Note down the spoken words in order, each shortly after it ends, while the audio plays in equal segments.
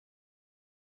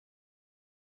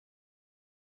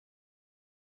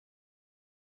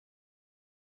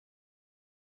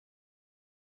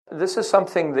this is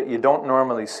something that you don't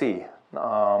normally see.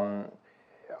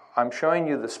 I'm showing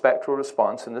you the spectral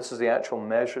response, and this is the actual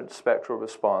measured spectral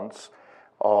response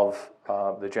of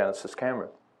the Genesis camera.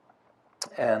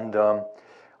 And I'm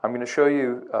going to show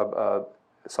you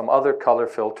some other color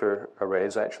filter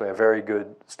arrays, actually a very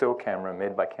good still camera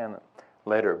made by Canon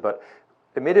later. But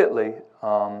immediately,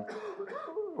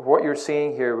 what you're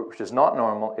seeing here, which is not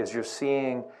normal, is you're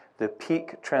seeing the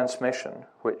peak transmission,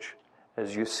 which,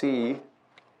 as you see,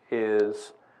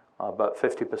 is about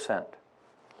 50%.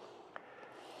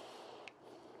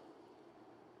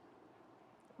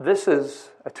 This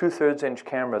is a 2/3 inch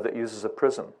camera that uses a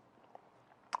prism.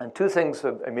 And two things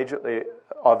are immediately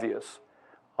obvious.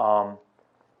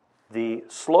 The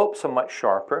slopes are much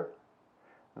sharper.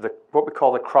 What we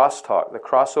call the crosstalk, the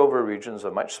crossover regions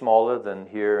are much smaller than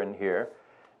here and here,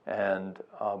 and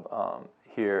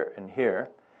here and here.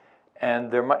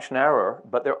 And they're much narrower,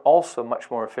 but they're also much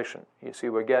more efficient. You see,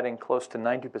 we're getting close to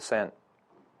 90%.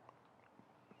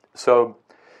 So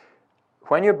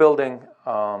when you're building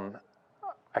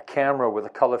a camera with a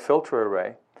color filter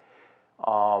array,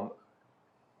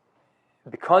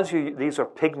 because these are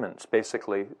pigments,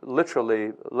 basically,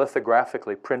 literally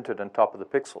lithographically printed on top of the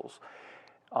pixels,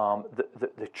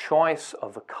 the choice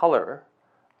of the color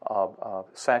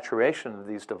saturation of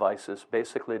these devices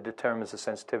basically determines the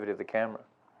sensitivity of the camera.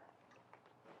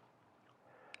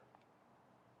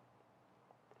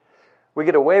 We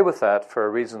get away with that for a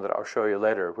reason that I'll show you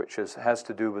later, which has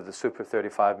to do with the super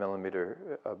 35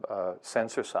 millimeter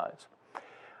sensor size.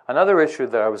 Another issue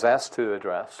that I was asked to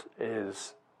address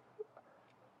is,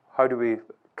 how do we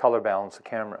color balance a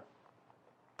camera?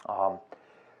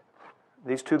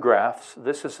 These two graphs,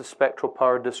 this is the spectral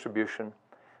power distribution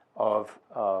of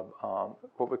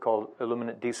what we call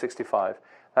illuminant D65.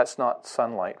 That's not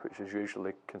sunlight, which is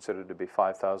usually considered to be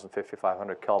 5,000,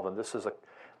 5,500 Kelvin. This is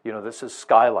this is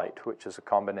skylight, which is a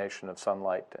combination of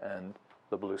sunlight and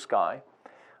the blue sky.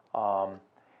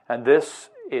 And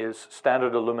this is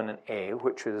standard illuminant A,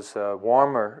 which is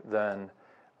warmer than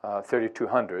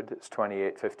 3200. It's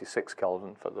 2856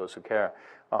 Kelvin for those who care.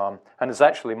 And it's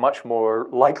actually much more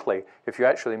likely, if you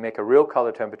actually make a real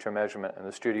color temperature measurement in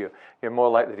the studio, you're more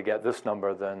likely to get this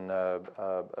number than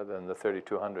the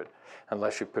 3200,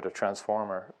 unless you put a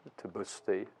transformer to boost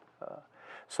the...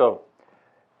 So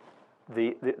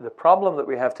the problem that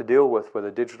we have to deal with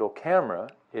a digital camera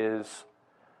is,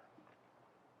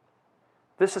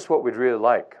 this is what we'd really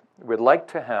like. We'd like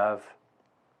to have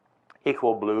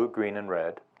equal blue, green, and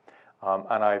red.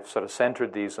 And I've sort of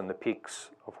centered these in the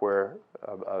peaks of where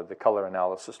the color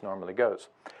analysis normally goes.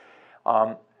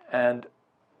 And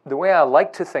the way I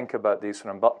like to think about these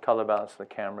when I'm color balancing the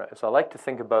camera is I like to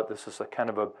think about this as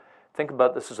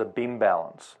a beam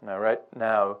balance. Now, right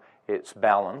now it's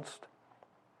balanced,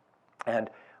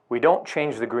 and we don't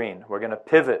change the green. We're going to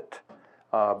pivot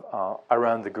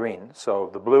around the green. So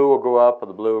the blue will go up or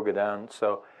the blue will go down.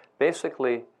 So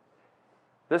basically,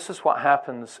 this is what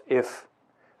happens if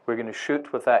we're going to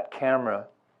shoot with that camera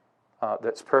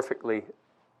that's perfectly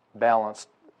balanced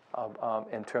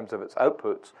in terms of its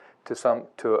outputs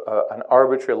to an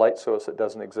arbitrary light source that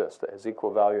doesn't exist, that has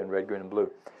equal value in red, green, and blue.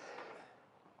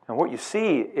 And what you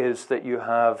see is that you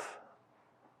have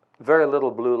very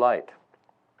little blue light.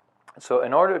 So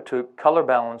in order to color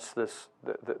balance this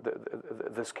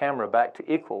camera back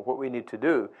to equal, what we need to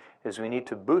do is we need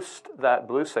to boost that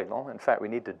blue signal. In fact, we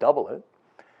need to double it.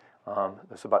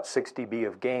 There's about 6 dB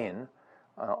of gain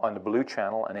on the blue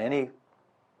channel in any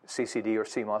CCD or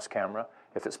CMOS camera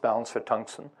if it's balanced for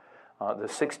tungsten.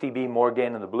 There's 6 dB more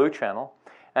gain in the blue channel.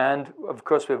 And, of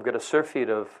course, we've got a surfeit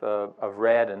of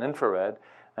red and infrared,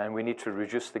 and we need to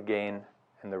reduce the gain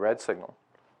in the red signal.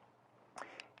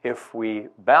 If we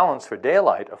balance for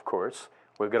daylight, of course,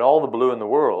 we've got all the blue in the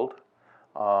world,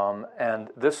 and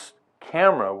this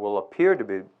camera will appear to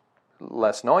be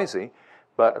less noisy,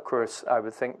 but of course I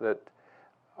would think that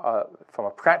from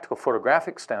a practical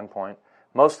photographic standpoint,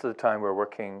 most of the time we're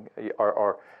working,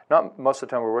 or not most of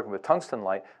the time we're working with tungsten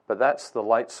light, but that's the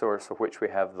light source of which we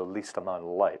have the least amount of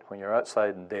light. When you're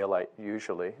outside in daylight,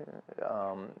 usually,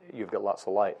 you've got lots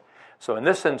of light. So in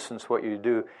this instance, what you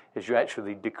do is you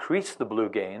actually decrease the blue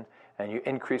gain and you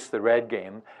increase the red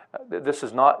gain. This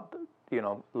is not,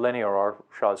 linear or,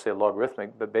 shall I say,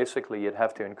 logarithmic, but basically you'd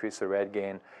have to increase the red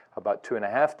gain about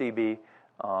 2.5 dB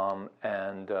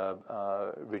and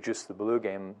reduce the blue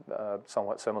gain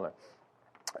somewhat similar.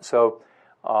 So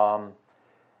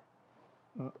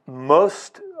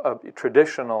most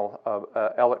traditional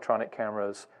electronic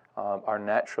cameras are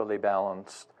naturally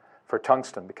balanced for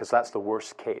tungsten because that's the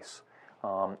worst case.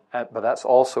 But that's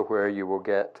also where you will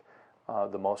get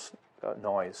the most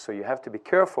noise. So you have to be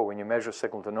careful when you measure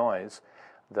signal to noise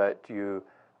that you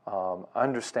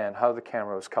understand how the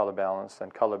camera is color balanced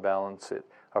and color balance it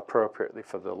appropriately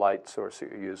for the light source that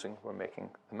you're using when making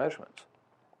the measurements.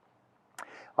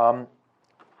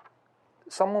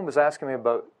 Someone was asking me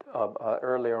about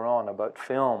earlier on about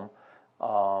film.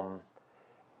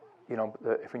 You know,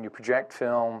 when you project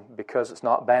film, because it's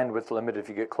not bandwidth limited, if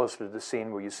you get closer to the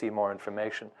scene where you see more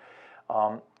information.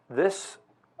 This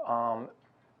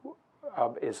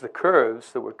is the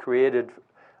curves that were created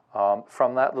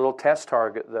from that little test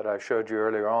target that I showed you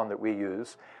earlier on that we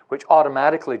use, which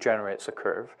automatically generates a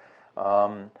curve.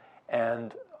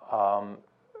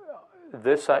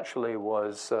 This actually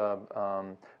was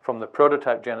from the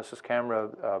prototype Genesis camera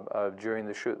during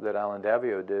the shoot that Alan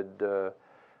Davio did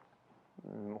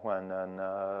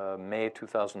in May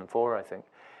 2004, I think.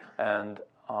 And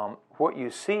what you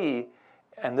see,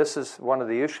 and this is one of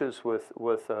the issues with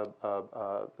the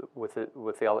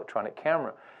electronic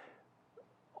camera,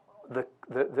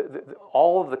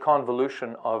 all of the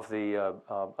convolution of the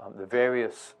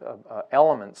various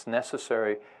elements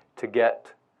necessary to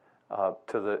get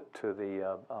to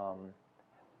the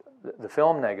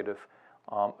film negative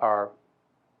are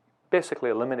basically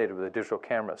eliminated with a digital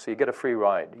camera. So you get a free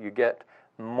ride. You get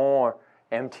more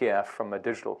MTF from a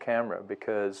digital camera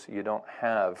because you don't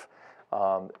have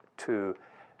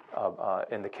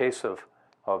in the case of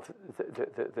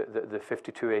the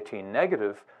 5218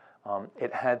 negative,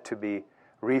 it had to be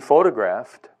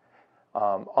rephotographed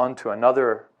onto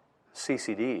another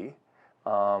CCD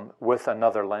with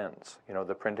another lens, you know,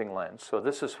 the printing lens. So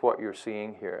this is what you're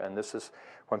seeing here, and this is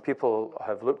when people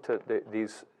have looked at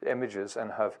these images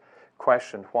and have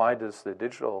questioned why does the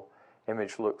digital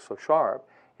image look so sharp,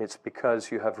 it's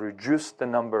because you have reduced the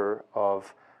number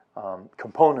of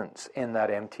components in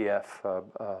that MTF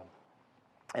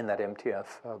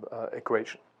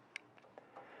equation.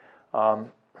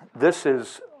 This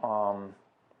is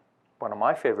one of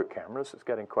my favorite cameras. It's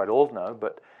getting quite old now,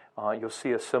 but you'll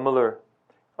see a similar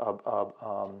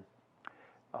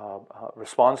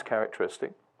response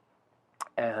characteristic,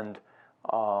 and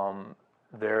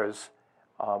there's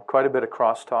quite a bit of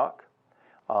crosstalk.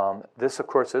 This, of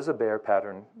course, is a Bayer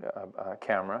pattern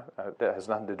camera. That has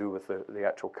nothing to do with the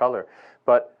actual color.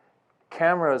 But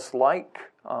cameras like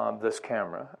this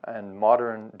camera and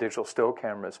modern digital still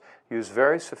cameras use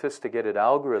very sophisticated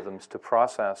algorithms to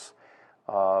process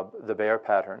the Bayer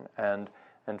pattern. And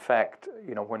in fact,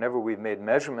 you know, whenever we've made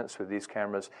measurements with these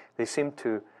cameras, they seem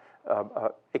to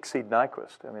exceed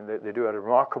Nyquist. I mean, they do a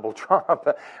remarkable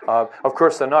job. Of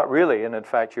course, they're not really, and in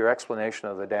fact, your explanation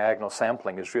of the diagonal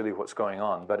sampling is really what's going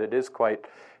on. But it is quite,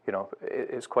 you know,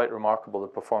 it's quite remarkable the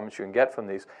performance you can get from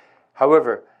these.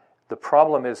 However, the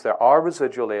problem is there are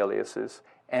residual aliases,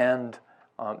 and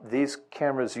these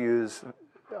cameras use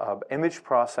image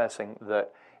processing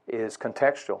that is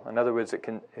contextual. In other words, it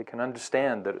can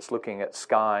understand that it's looking at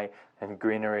sky and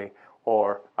greenery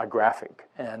or a graphic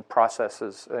and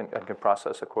processes and can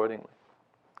process accordingly.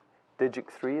 Digic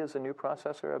 3 is a new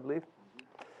processor, I believe.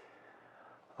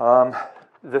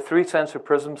 The 3-sensor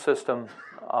prism system,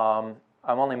 I'm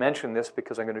only mentioning this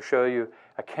because I'm going to show you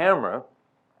a camera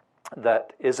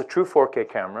that is a true 4K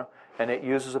camera, and it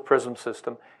uses a prism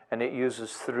system, and it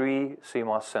uses 3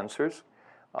 CMOS sensors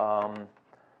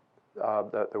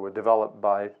that were developed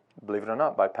by, believe it or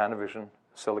not, by Panavision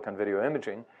Silicon Video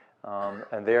Imaging.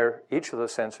 And each of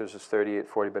those sensors is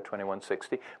 3840 by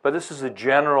 2160. But this is the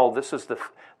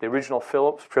original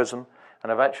Philips prism,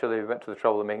 and I've actually went to the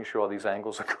trouble of making sure all these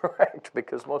angles are correct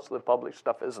because most of the published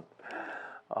stuff isn't.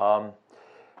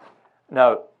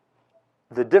 Now,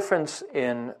 the difference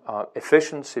in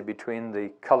efficiency between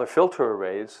the color filter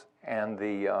arrays and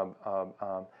the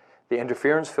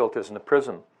interference filters in the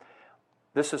prism,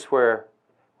 this is where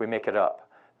we make it up.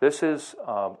 This is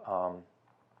a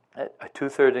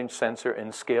 2/3 inch sensor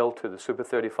in scale to the Super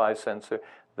 35 sensor,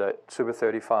 the Super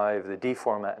 35, the D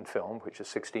format in film, which is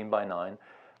 16 by 9,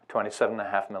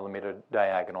 27.5 millimeter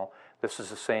diagonal. This is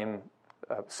the same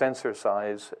sensor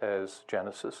size as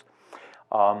Genesis.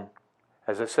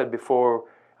 As I said before,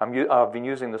 I've been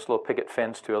using this little picket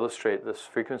fence to illustrate this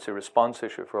frequency response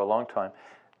issue for a long time.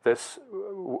 This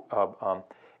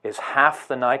is half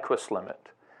the Nyquist limit.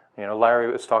 You know, Larry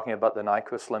was talking about the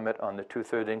Nyquist limit on the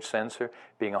 2/3 inch sensor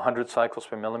being 100 cycles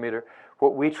per millimeter.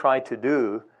 What we try to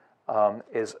do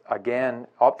is, again,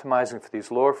 optimizing for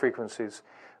these lower frequencies.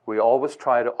 We always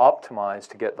try to optimize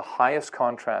to get the highest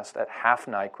contrast at half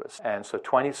Nyquist. And so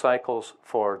 20 cycles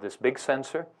for this big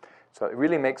sensor. So it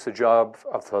really makes the job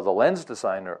for the lens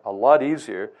designer a lot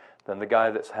easier than the guy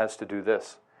that has to do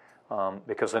this.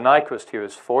 Because the Nyquist here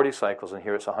is 40 cycles and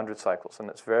here it's 100 cycles, and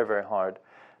it's very, very hard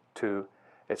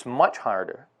it's much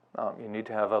harder. You need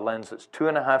to have a lens that's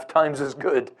 2.5 times as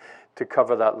good to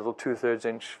cover that little 2/3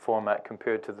 inch format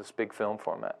compared to this big film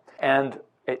format. And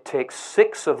it takes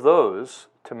 6 of those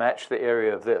to match the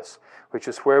area of this, which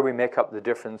is where we make up the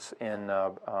difference in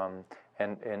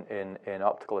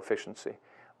optical efficiency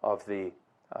of the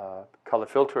color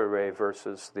filter array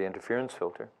versus the interference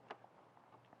filter.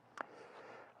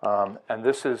 And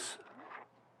this is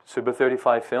Super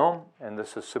 35 film, and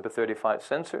this is Super 35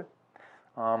 sensor.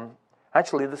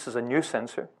 Actually, this is a new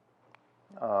sensor.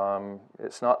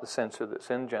 It's not the sensor that's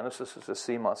in Genesis. It's a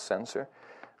CMOS sensor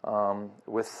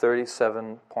with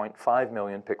 37.5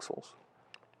 million pixels.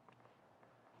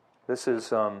 This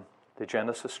is the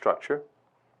Genesis structure.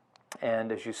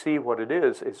 And as you see, what it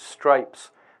is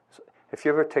stripes. If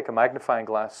you ever take a magnifying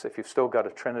glass, if you've still got a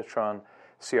Trinitron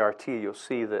CRT, you'll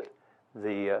see that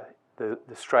the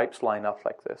stripes line up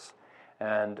like this.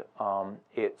 And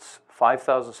it's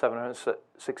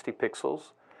 5,760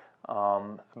 pixels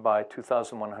by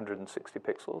 2,160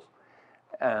 pixels.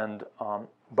 And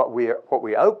but what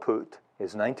we output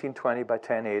is 1920 by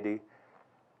 1080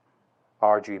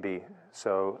 RGB.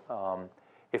 So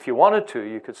if you wanted to,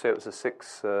 you could say it was a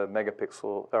 6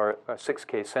 megapixel or a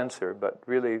 6K sensor, but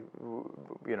really,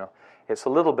 you know, it's a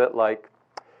little bit like,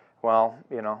 well,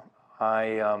 you know,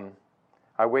 I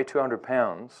weigh 200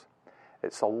 pounds.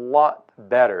 It's a lot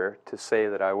better to say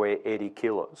that I weigh 80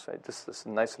 kilos. Just this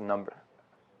nice number.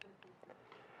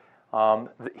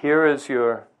 Here is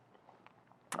your,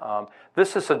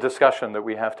 this is a discussion that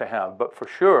we have to have, but for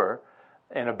sure,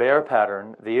 in a Bayer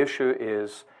pattern, the issue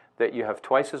is that you have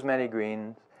twice as many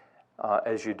greens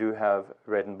as you do have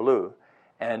red and blue.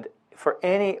 And for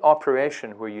any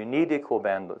operation where you need equal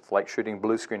bandwidth, like shooting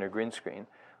blue screen or green screen,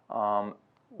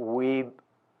 we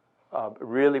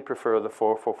really prefer the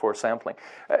 444 sampling.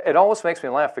 It always makes me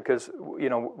laugh because you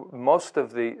know most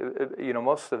of the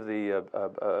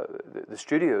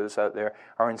studios out there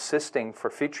are insisting for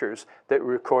features that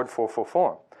record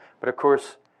 444. But of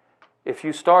course, if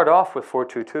you start off with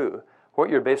 422, what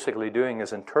you're basically doing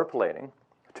is interpolating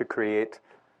to create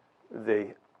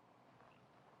the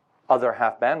other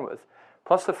half bandwidth.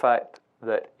 Plus the fact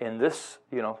that in this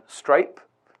stripe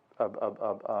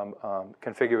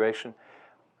configuration,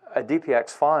 a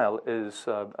DPX file is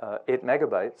 8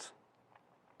 megabytes.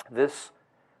 This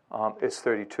is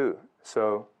 32.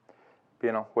 So,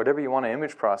 whatever you want to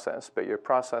image process, but you're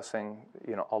processing,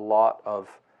 a lot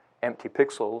of empty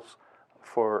pixels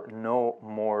for no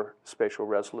more spatial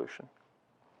resolution.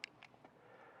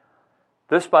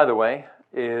 This, by the way,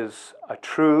 is a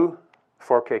true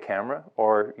 4K camera,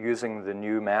 or using the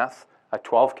new math, a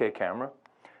 12K camera.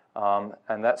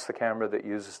 And that's the camera that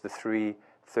uses the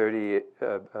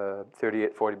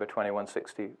 3840 by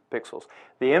 2160 pixels.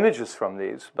 The images from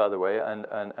these, by the way, and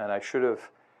I should have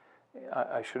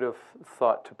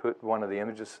thought to put one of the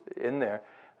images in there.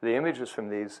 The images from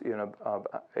these,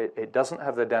 it doesn't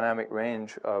have the dynamic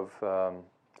range of, or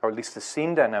at least the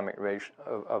scene dynamic range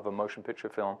of a motion picture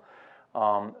film,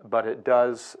 but it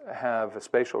does have a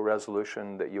spatial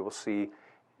resolution that you will see.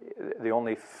 The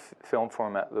only film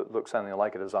format that looks anything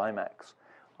like it is IMAX.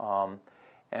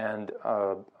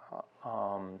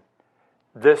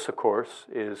 This, of course,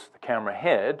 is the camera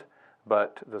head,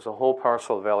 but there's a whole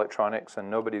parcel of electronics, and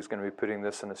nobody's going to be putting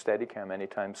this in a Steadicam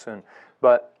anytime soon.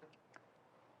 But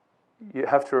you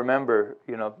have to remember,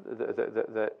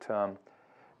 that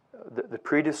the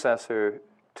predecessor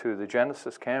to the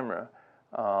Genesis camera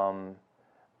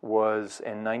was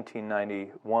in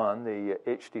 1991, the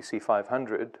HTC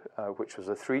 500, which was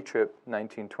a 3-chip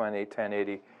 1920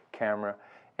 1080 camera.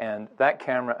 And that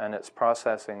camera and its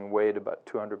processing weighed about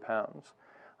 200 pounds.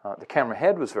 The camera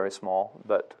head was very small,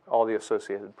 but all the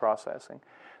associated processing.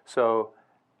 So,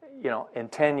 in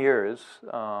 10 years,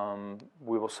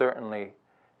 we will certainly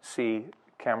see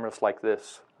cameras like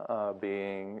this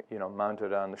being,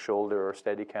 mounted on the shoulder or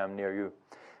Steadicam near you.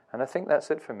 And I think that's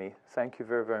it for me. Thank you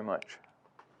very, very much.